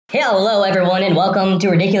Hello, everyone, and welcome to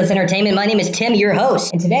Ridiculous Entertainment. My name is Tim, your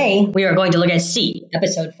host, and today we are going to look at C,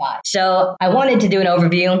 episode 5. So, I wanted to do an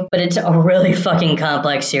overview, but it's a really fucking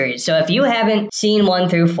complex series. So, if you haven't seen 1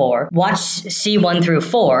 through 4, watch C 1 through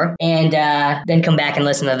 4, and then come back and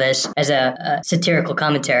listen to this as a satirical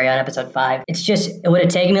commentary on episode 5. It would have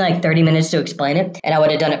taken me like 30 minutes to explain it, and I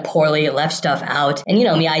would have done it poorly, left stuff out. And you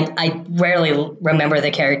know me, I rarely remember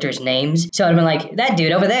the characters' names, so I'd been like, that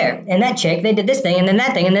dude over there, and that chick, they did this thing, and then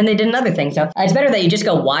that thing, and then they did another thing. So it's better that you just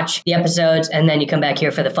go watch the episodes and then you come back here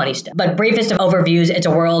for the funny stuff. But briefest of overviews, it's a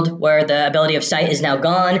world where the ability of sight is now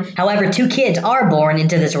gone. However, 2 kids are born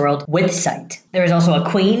into this world with sight. There is also a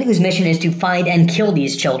queen whose mission is to find and kill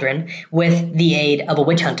these children with the aid of a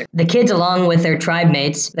witch hunter. The kids, along with their tribe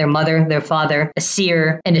mates, their mother, their father, a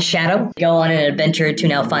seer, and a shadow, go on an adventure to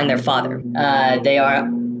now find their father.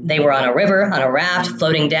 They were on a river, on a raft,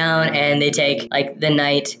 floating down, and they take, like, the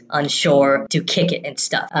night on shore to kick it and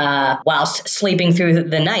stuff. Whilst sleeping through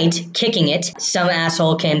the night, kicking it, some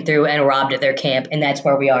asshole came through and robbed their camp, and that's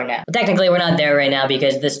where we are now. But technically, we're not there right now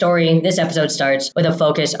because this episode starts with a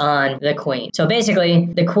focus on the queen. So basically,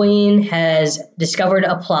 the queen has discovered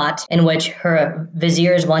a plot in which her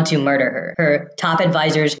viziers want to murder her. Her top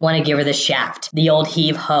advisors want to give her the shaft, the old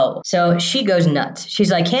heave-ho. So she goes nuts. She's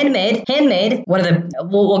like, handmaid,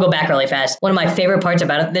 we'll go back really fast. One of my favorite parts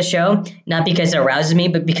about this show, not because it arouses me,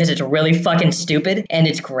 but because it's really fucking stupid and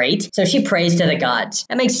it's great. So she prays to the gods.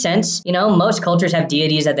 That makes sense. You know, most cultures have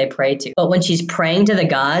deities that they pray to. But when she's praying to the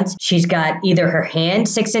gods, she's got either her hand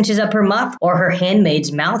 6 inches up her muff or her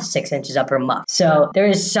handmaid's mouth 6 inches up her muff. So there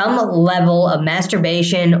is some level of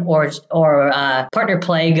masturbation or partner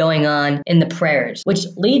play going on in the prayers, which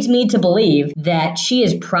leads me to believe that she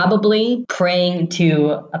is probably praying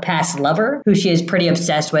to a past lover who she is pretty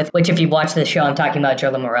obsessed with, which if you've watched the show, I'm talking about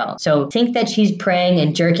Jerla Morel. So think that she's praying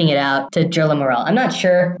and jerking it out to Jerla Morel. I'm not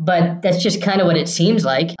sure, but that's just kind of what it seems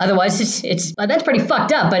like. Otherwise, it's that's pretty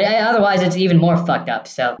fucked up, but otherwise it's even more fucked up.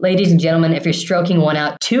 So ladies and gentlemen, if you're stroking one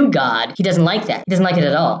out to God, he doesn't like that. He doesn't like it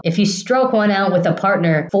at all. If you stroke one out with a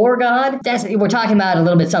partner for God, we're talking about a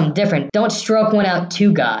little bit something different. Don't stroke one out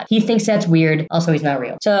to God. He thinks that's weird. Also, he's not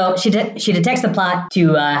real. So she detects the plot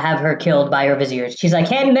to have her killed by her viziers. She's like,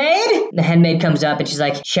 handmaid? The handmaid comes up and she's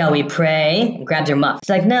like, shall we pray? And grabs her muff. She's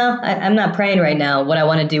like, no, I'm not praying right now. What I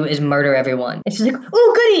want to do is murder everyone. And she's like,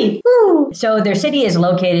 ooh, goody! Ooh! So their city is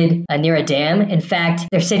located near a dam. In fact,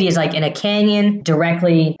 their city is like in a canyon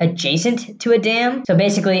directly adjacent to a dam. So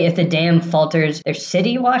basically, if the dam falters, their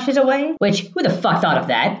city washes away. Which, who the fuck thought of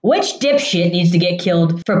that? Which dipshit needs to get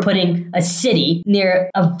killed for putting a city near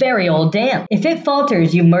a very old dam? If it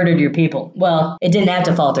falters, you murdered your people. Well, it didn't have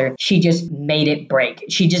to falter. She just made it break.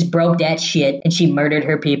 She just broke that shit and she murdered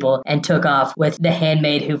her people and took off with the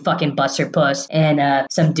handmaid who fucking busts her puss and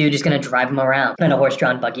some dude is gonna drive him around in a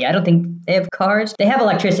horse-drawn buggy. I don't think they have cars. They have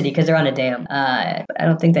electricity because they're on a dam. But I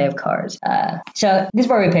don't think they have cars. So this is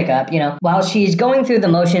where we pick up, you know. While she's going through the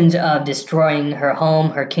motions of destroying her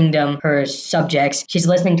home, her kingdom, her subjects, she's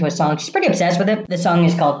listening to a song. She's pretty obsessed with it. The song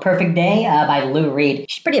is called Perfect Day by Lou Reed.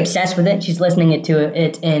 She's pretty obsessed with it. She's listening to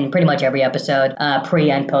it in pretty much every episode,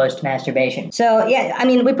 pre and post masturbation. So yeah, I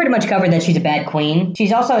mean, we pretty much covered that she's a bad queen.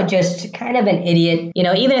 She's also just kind of an idiot. You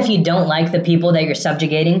know, even if you don't like the people that you're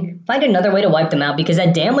subjugating, find another way to wipe them out because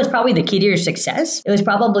that dam was probably the key to your success. It was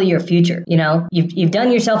probably your future. You know, you've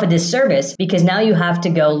done yourself a disservice because now you have to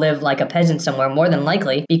go live like a peasant somewhere, more than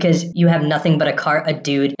likely, because you have nothing but a cart, a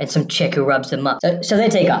dude, and some chick who rubs them up. So they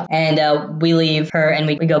take off, and we leave her, and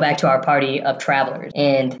we go back to our party of travelers.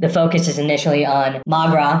 And the focus is initially on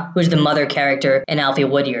Magra, who's the mother character, and Alfie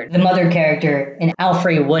Woodyard, the mother character, and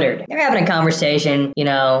Alfre Woodard. They're having a conversation, you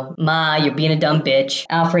know, Ma, you're being a dumb bitch.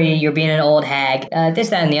 Alfre, you're being an old hag. This,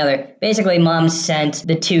 that, and the other. Basically, Mom sent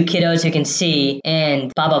the 2 kiddos who can see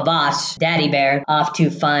and Baba Voss, Daddy Bear, off to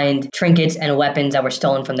find trinkets and weapons that were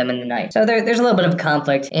stolen from them in the night. So there's a little bit of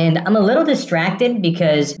conflict, and I'm a little distracted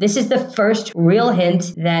because this is the first real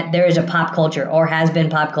hint that there is a pop culture, or has been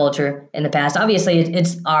pop culture in the past. Obviously,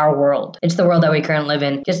 it's our world. It's the world that we currently live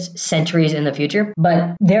in, just centuries in the future.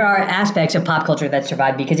 But there are aspects of pop culture that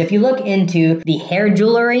survive, because if you look into the hair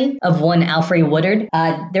jewelry of one Alfre Woodard,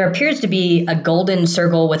 there appears to be a golden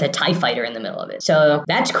circle with a TIE fighter in the middle of it. So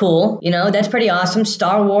that's cool. You know, that's pretty awesome.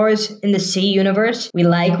 Star Wars in the C universe. We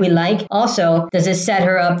like. Also, does it set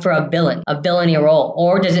her up for a villainy role?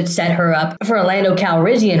 Or does it set her up for a Lando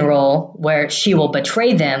Calrissian role where she will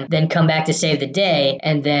betray them, then come back to save the day,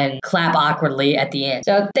 and then clap awkwardly at the end?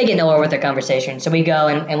 So they get nowhere with their conversation. So we go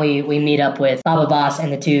and we meet up with Baba Voss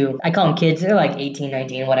and the 2, I call them kids, they're like 18,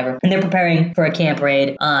 19, whatever. And they're preparing for a camp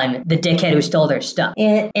raid on the dickhead who stole their stuff.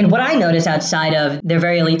 And what I notice outside of their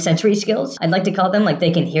very elite sensory skills, I'd like to call them. Like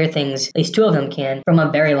they can hear things, at least two of them can, from a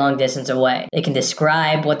very long distance away. They can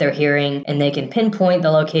describe what they're hearing and they can pinpoint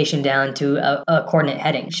the location down to a coordinate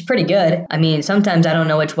heading, which is pretty good. I mean, sometimes I don't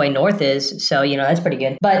know which way north is, so that's pretty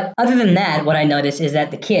good. But other than that, what I noticed is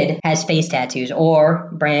that the kid has face tattoos or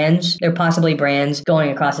brands. They're possibly brands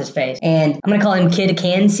going across his face. And I'm gonna call him Kid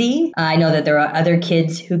Can See. I know that there are other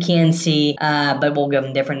kids who can see, but we'll give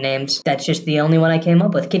them different names. That's just the only one I came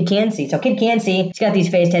up with. Kid Can See. So Kid Can See, he's got these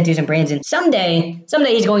face tattoos and brands, and someday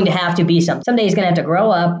he's going to have to be something. Someday he's gonna have to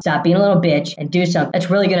grow up, stop being a little bitch, and do something that's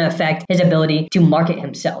really gonna affect his ability to market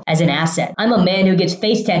himself as an asset. I'm a man who gets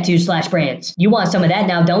face tattoos / brands. You want some of that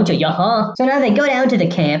now, don't you? Yeah-huh. So now they go down to the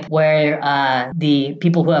camp where the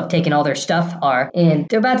people who have taken all their stuff are, and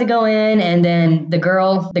they're about to go in, and then the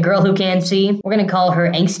girl who can see, we're gonna call her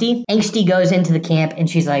Angsty. Angsty goes into the camp, and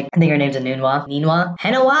she's like, I think her name's Ninwa.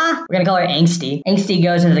 Henawa? We're gonna call her Angsty. Angsty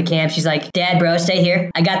goes into the camp. She's like, Dad, bro, stay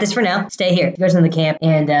here. I got this for now. Stay here. She goes into the camp,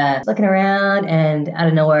 and looking around, and out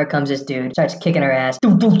of nowhere comes this dude, starts kicking her ass,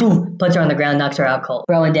 puts her on the ground, knocks her out cold.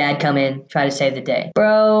 Bro and Dad come in, try to save the day.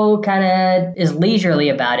 Bro kind of is leisurely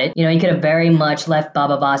about it. He could have very much left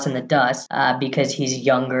Baba Voss in the dust because he's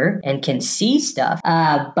younger and can see stuff.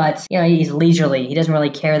 But he's leisurely. He doesn't really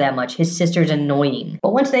care that much. His sister's annoying.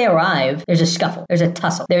 But once they arrive, there's a scuffle. There's a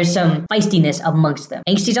tussle. There's some feistiness amongst them.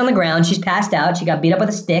 Angsty's on the ground. She's passed out. She got beat up with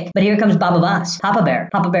a stick. But here comes Baba Voss. Papa Bear.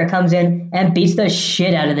 Papa Bear comes in and beats the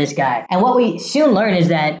shit out of this guy. And what we soon learn is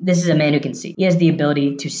that this is a man who can see. He has the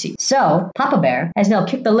ability to see. So Papa Bear has now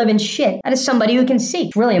kicked the living shit out of somebody who can see.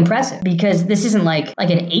 It's really impressive because this isn't like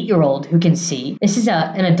an 8-year-old who can see. This is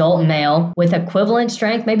an adult male with equivalent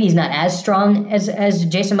strength. Maybe he's not as strong as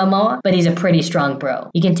Jason Momoa, but he's a pretty strong bro.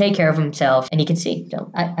 He can take care of himself and he can see.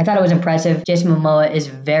 So I thought it was impressive. Jason Momoa is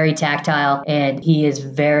very tactile and his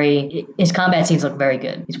combat scenes look very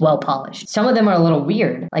good. He's well polished. Some of them are a little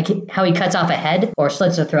weird, like how he cuts off a head or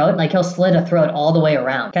slits a throat. Like he'll slit a throat all the way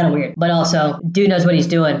around. Kind of weird. But also, dude knows what he's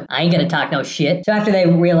doing. I ain't gonna talk no shit. So after they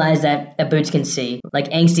realize that Boots can see, like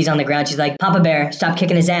Angsty's on the ground, she's like, Papa Bear, stop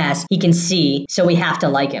kicking his ass. He can see, so we have to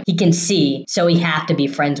like him. He can see, so we have to be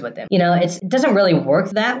friends with him. It doesn't really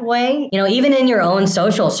work that way. Even in your own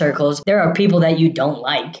social circles, there are people that you don't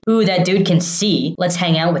like. Ooh, that dude can see. Let's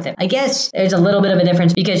hang out with him. I guess there's a little bit of a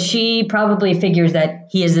difference because she probably figures that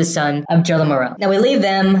he is the son of Jilla Morel. Now we leave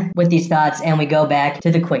them with these thoughts and we go back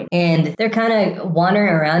to the Queen. And they're kind of wandering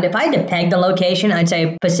around. If I had to peg the location, I'd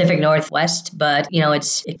say Pacific Northwest, but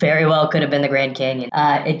it very well could have been the Grand Canyon.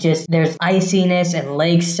 There's iciness and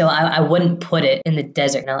lakes, so I wouldn't put it in the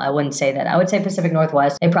desert. No, I wouldn't say that. I would say Pacific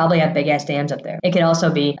Northwest. They probably have big ass dams up there. It could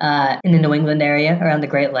also be in the New England area around the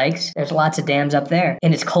Great Lakes. There's lots of dams up there,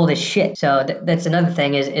 and it's cold as shit. So that's another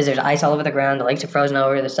thing is there's ice all over the ground. The lakes are frozen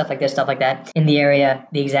over. There's stuff like this, stuff like that in the area,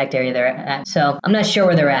 the exact area they're at. So I'm not sure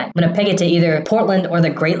where they're at. I'm gonna peg it to either Portland or the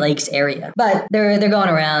Great Lakes area. But they're going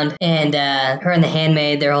around, and her and the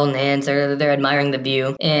handmaid, they're holding hands. They're admiring the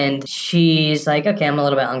view, and she's like, okay, I'm a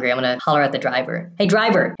little bit hungry. I'm gonna holler at the driver. Hey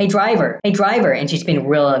driver, hey driver, hey driver. And she's being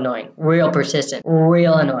real annoying, real persistent,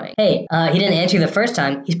 real annoying. Hey, he didn't answer you the first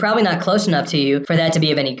time. He's probably not close enough to you for that to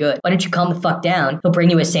be of any good. Why don't you calm the fuck down? He'll bring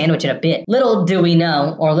you a sandwich in a bit. Little do we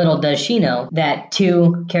know, or little does she know, that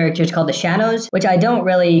two characters called the Shadows, which I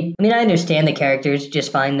understand the characters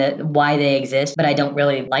just fine, why they exist, but I don't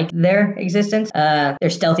really like their existence. They're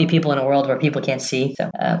stealthy people in a world where people can't see. So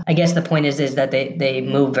I guess the point is that they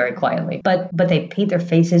move very quietly. But they paint their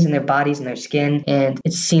faces and their bodies and their skin, and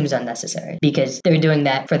it seems unnecessary because they're doing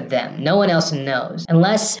that for them. No one else knows.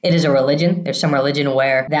 Unless it is a religion. There's some religion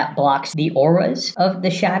where that blocks the auras of the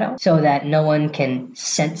shadow so that no one can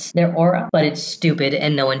sense their aura. But it's stupid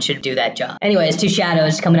and no one should do that job. Anyways, two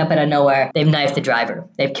shadows coming up out of nowhere. They've knifed the driver.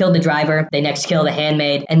 They've killed the driver. They next kill the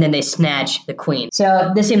handmaid, and then they snatch the queen.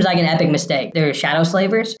 So this seems like an epic mistake. They're shadow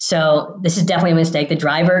slavers. So this is definitely a mistake. The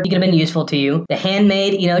driver, he could have been useful to you. The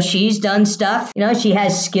handmaid, she's done stuff. She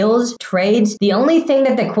has skills, trades. The only thing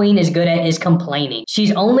that the queen is good at is complaining.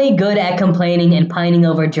 She's only good at complaining and pining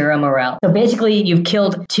over Jura Morel. So basically, you've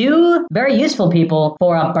killed two very useful people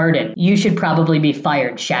for a burden. You should probably be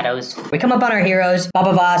fired, shadows. We come up on our heroes,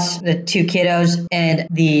 Baba Voss, the two kiddos, and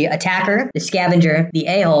the attacker, the scavenger, the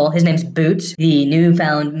a-hole. His name's Boots, the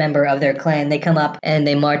newfound member of their clan. They come up and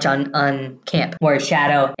they march on camp where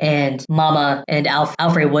Shadow and Mama and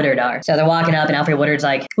Alfred Woodard are. So they're walking up and Alfred Woodard's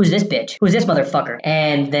like, who's this bitch? Who's this motherfucker?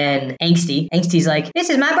 And then Angsty's like, this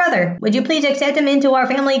is my brother. Would you please accept him into our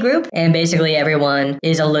family group? And basically everyone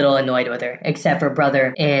is a little annoyed with her, except for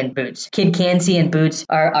Brother and Boots. Kid Can See and Boots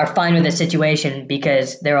are fine with the situation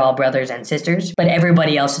because they're all brothers and sisters, but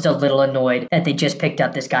everybody else is a little annoyed that they just picked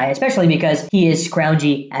up this guy, especially because he is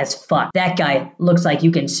scroungy as fuck. That guy looks like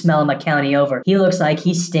you can smell him a county over. He looks like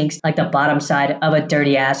he stinks like the bottom side of a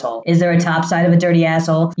dirty asshole. Is there a top side of a dirty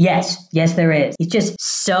asshole? Yes. Yes, there is. He's just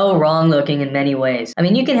so wrong looking in many ways. I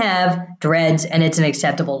mean, you can have dreads and it's an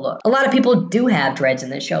acceptable look. A lot of people do have dreads in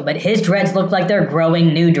this show, but his dreads look like they're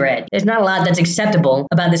growing new dread. There's not a lot that's acceptable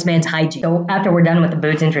about this man's hygiene. So after we're done with the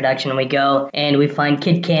Boots introduction, we go and we find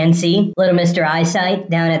Kid Cansey, little Mr. Eyesight,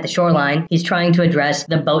 down at the shoreline. He's trying to address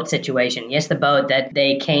the boat situation. Yes, the boat that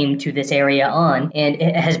they came to this area on, and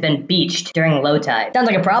it has been beached during low tide. Sounds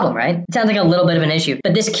like a problem, right? It sounds like a little bit of an issue.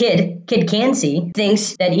 But this Kid Cansey,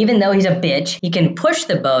 thinks that even though he's a bitch, he can push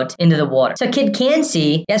the boat into the water. So Kid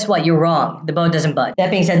Cansey, guess what? You're wrong. The boat doesn't budge.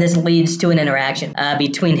 That being said, this leads to an interaction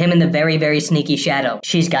between him and the very, very sneaky Shadow.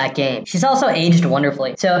 She's got game. She's also aged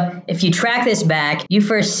wonderfully. So if you track this back, you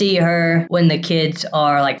first see her when the kids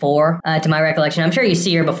are like 4, to my recollection. I'm sure you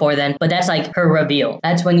see her before then, but that's like her reveal.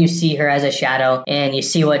 That's when you see her as a Shadow and you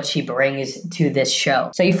see what she brings to this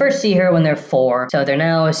show. So you first see her when they're 4. So they're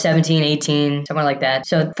now 17, 18, somewhere like that.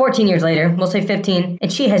 So 14 years later, we'll say 15,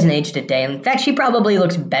 and she hasn't aged a day. In fact, she probably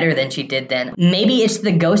looks better than she did then. Maybe it's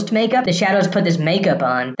the ghost makeup. The Shadows put this makeup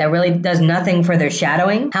on that really does nothing for their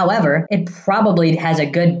shadowing. However, it probably has a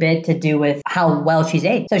good bit to do with how well she's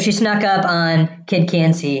aged. So she snuck up on Kid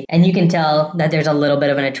Cansey, and you can tell that there's a little bit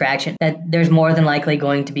of an attraction, that there's more than likely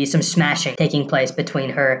going to be some smashing taking place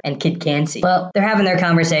between her and Kid Cansey. Well, they're having their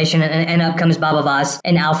conversation, and up comes Baba Voss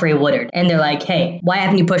and Alfre Woodard, and they're like, hey, why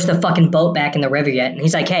haven't you pushed the fucking boat back in the river yet? And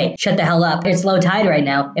he's like, hey, shut the hell up. It's low tide right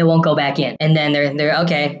now. It won't go back in. And then they're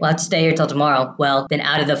okay, we'll have to stay here till tomorrow. Well, then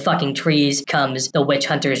out of the fucking trees comes the witch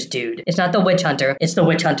hunter's dude. It's not the witch hunter, it's the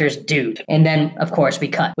witch hunter's dude. And then, of course, we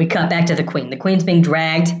cut back to the queen. The queen's being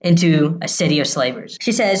dragged into a city of slavers.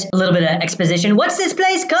 She says, a little bit of exposition, what's this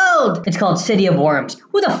place called? It's called City of Worms.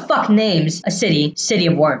 Who the fuck names a city City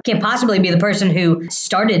of Worms? Can't possibly be the person who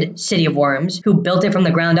started City of Worms, who built it from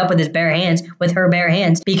the ground up with his bare hands, with her bare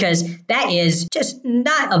hands, because that is just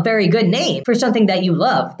not a very good name for something that you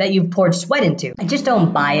love, that you've poured sweat into. I just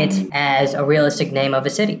don't buy it as a realistic name of a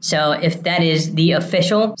city. So if that is the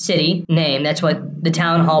official city name, that's what the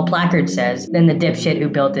town hall placard says, then the dipshit who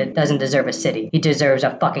built it doesn't deserve a city. He deserves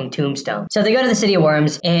a fucking tombstone. So they go to the City of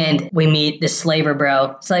Worms, and we meet the slaver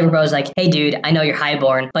bro. Slaver bro's like, hey dude, I know you're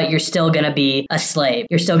highborn, but you're still gonna be a slave.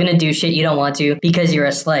 You're still gonna do shit you don't want to because you're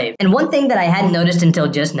a slave. And one thing that I hadn't noticed until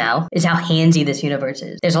just now is how handsy this universe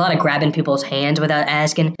is. There's a lot of grabbing people's hands without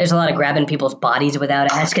asking. There's a lot of grabbing people's bodies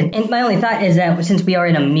without asking. And my only thought is that since we are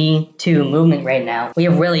in a Me Too movement right now, we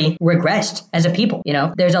have really regressed as a people. You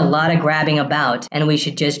know, there's a lot of grabbing about, and we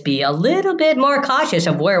should just be a little bit more cautious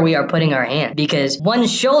of where we are putting our hand, because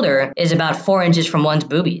one's shoulder is about 4 inches from one's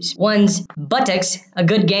boobies. One's buttocks, a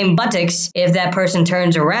good game buttocks, if that person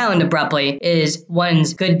turns around abruptly, is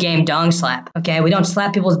one's good game dong slap. Okay, we don't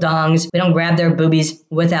slap people's dongs. We don't grab their boobies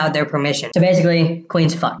without their permission. So basically,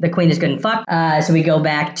 Queen's fucked. The Queen is good and fucked. So we go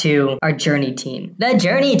back to our Journey team. The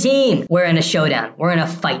Journey team! We're in a showdown. We're in a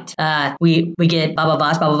fight. We get Baba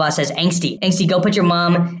Voss. Baba Voss says, Angsty, go put your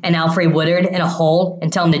mom and Alfre Woodard in a hole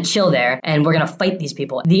and tell them to chill there, and we're gonna fight these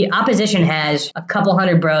people. The opposition has a couple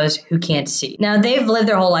hundred bros who can't see. Now, they've lived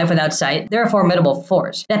their whole life without sight. They're a formidable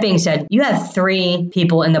force. That being said, you have 3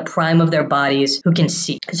 people in the prime of their bodies who can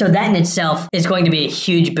see. So that in itself is going to be a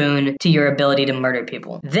huge boon to your ability to murder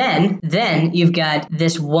people. Then you've got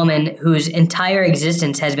this woman whose entire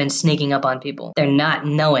existence has been sneaking up on people. They're not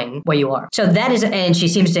knowing where you are. So that is, and she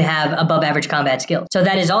seems to have above average combat skills. So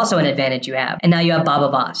that is also an advantage you have. And now you have Baba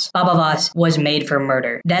Voss. Baba Voss was made for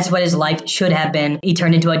murder. That's what his life should have been. He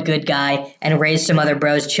turned into a good guy and raised some other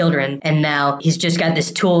bros' children. And now he's just got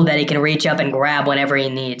this tool that he can reach up and grab whenever he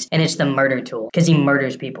needs. And it's the murder tool, because he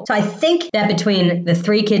murders people. So I think that between the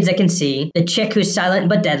 3 kids that can see, the chick who's silent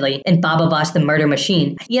but deadly, and Baba Voss, the murder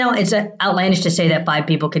machine, you know, it's outlandish to say that 5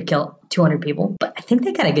 people could kill 200 people, but I think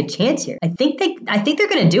they got a good chance here. I think they're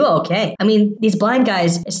gonna do okay. I mean, these blind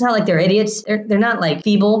guys, it's not like they're idiots. They're not like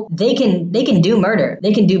feeble. They can do murder.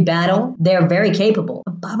 They can do battle. They're very capable.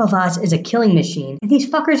 But Baba Voss is a killing machine, and these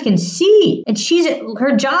fuckers can see. And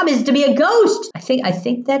her job is to be a ghost. I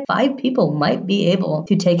think that 5 people might be able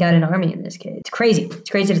to take out an army in this case. It's crazy. It's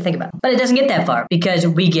crazy to think about. But it doesn't get that far, because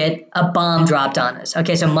we get a bomb dropped on us.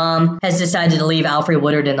 Okay, so mom has decided to leave Alfre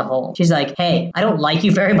Woodard in the hole. She's like, hey, I don't like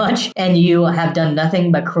you very much, and you have done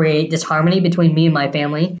nothing but create disharmony between me and my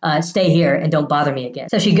family. Stay here and don't bother me again.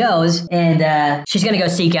 So she goes, and she's gonna go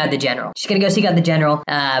seek out the general.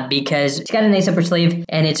 Because she's got an ace up her sleeve,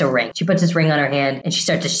 and it's a ring. She puts this ring on her hand, and she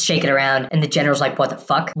starts to shake it around, and the general's like, what the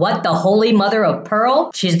fuck? What, the holy mother of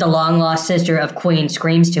pearl? She's the long-lost sister of Queen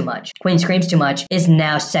Screams Too Much. Queen Screams Too Much is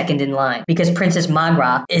now second in line, because Princess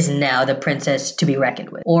Magra is now the princess to be reckoned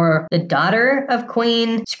with. Or the daughter of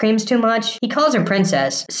Queen Screams Too Much? He calls her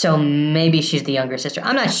princess, so maybe she's the younger sister.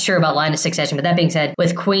 I'm not sure about line of succession, but that being said,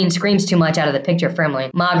 with Queen Screams Too Much out of the picture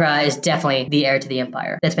firmly, Magra is definitely the heir to the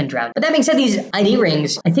empire that's been drowned. But that being said, these ID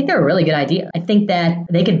rings, I think they're a really good idea. I think that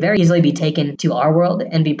they could very easily be taken to our world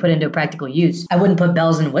and be put into practical use. I wouldn't put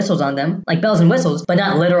bells and whistles on them, like bells and whistles, but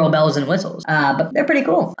not literal bells and whistles. But they're pretty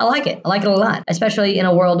cool. I like it. I like it a lot, especially in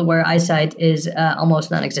a world where eyesight is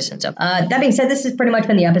almost non-existent. So that being said, this has pretty much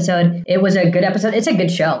been the episode. It was a good episode. It's a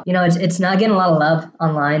good show. You know, it's not getting a lot of love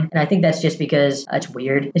online, and I think that's just because it's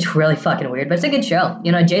weird. It's really fucking weird, but it's a good show.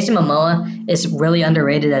 You know, Jason Momoa is really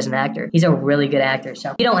underrated as an actor. He's a really good actor.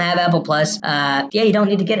 So if you don't have Apple Plus, you don't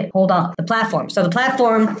need to get it. Hold off. The platform. So the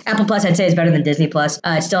platform, Apple Plus, I'd say is better than Disney Plus.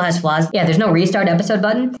 It still has flaws. Yeah, there's no restart episode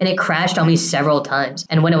button, and it crashed on me several times.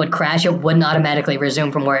 And when it would crash, it wouldn't automatically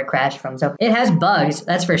resume from where it crashed from. So it has bugs,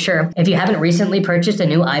 that's for sure. If you haven't recently purchased a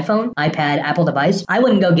new iPhone, iPad, Apple device, I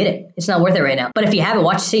wouldn't go get it. It's not worth it right now. But if you haven't,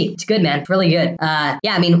 watch See. It's good, man. It's really good. I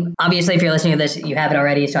mean, obviously, if you're listening to this, you have it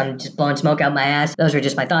already, so I'm just blowing smoke out my ass. Those are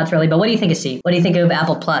just my thoughts, really. But what do you think of See? What do you think of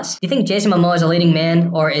Apple Plus? Do you think Jason Momoa is a leading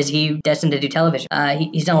man, or is he destined to do television?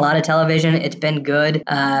 He's done a lot of television. It's been good.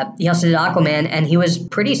 He also did Aquaman, and he was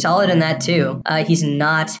pretty solid in that, too. He's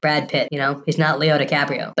not Brad Pitt, you know? He's not Leo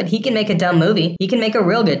DiCaprio. But he can make a dumb movie. He can make a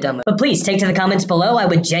real good dumb movie. But please, take to the comments below. I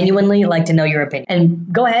would genuinely like to know your opinion.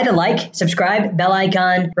 And go ahead and like, subscribe, bell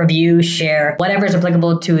icon, review, share, whatever is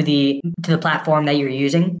applicable to the platform that you're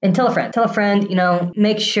using. And tell a friend. Tell a friend, you know,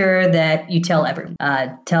 make sure that you tell everyone.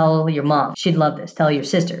 Tell your mom. She'd love this. Tell your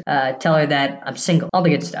sister. Tell her that I'm single. All the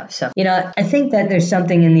good stuff. So, you know, I think that there's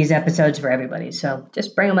something in these episodes for everybody. So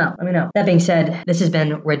just bring them out. Let me know. That being said, this has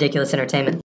been Ridiculous Entertainment.